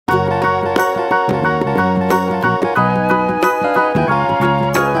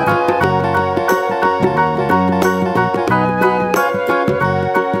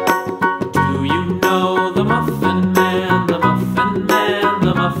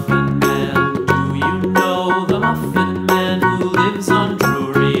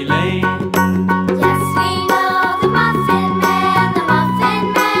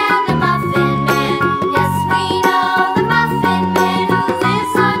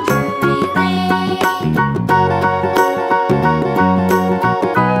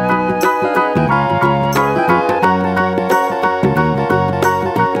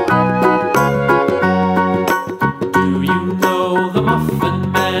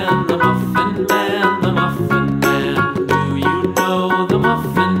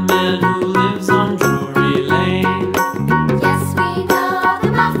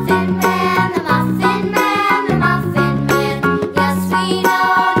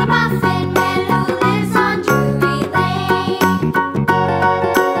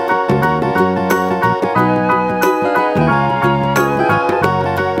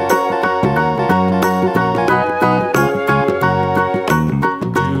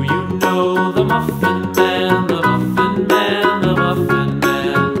Muffin Man, the Muffin Man, the Muffin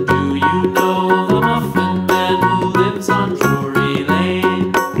Man. Do you know the Muffin Man who lives on Drury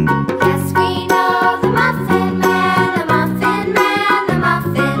Lane? Yes, we know the Muffin Man, the Muffin Man, the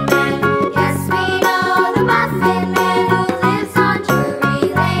Muffin Man. Yes, we know the Muffin Man who lives on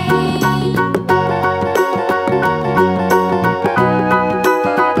Drury Lane.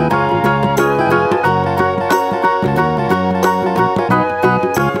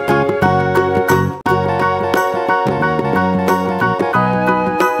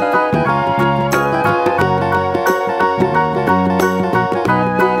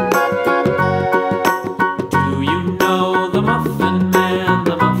 Do you know the Muffin Man,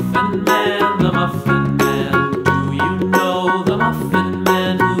 the Muffin Man, the Muffin Man? Do you know the Muffin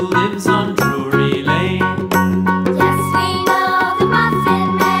Man who lives on Drury Lane? Yes, we know the Muffin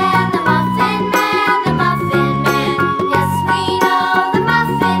Man, the Muffin Man, the Muffin Man. Yes, we know the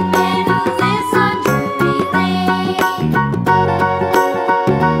Muffin Man who lives on Drury Lane.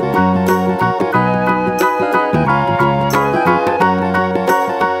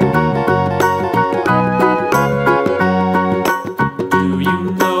 Do you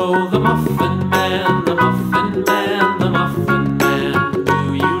know the Muffin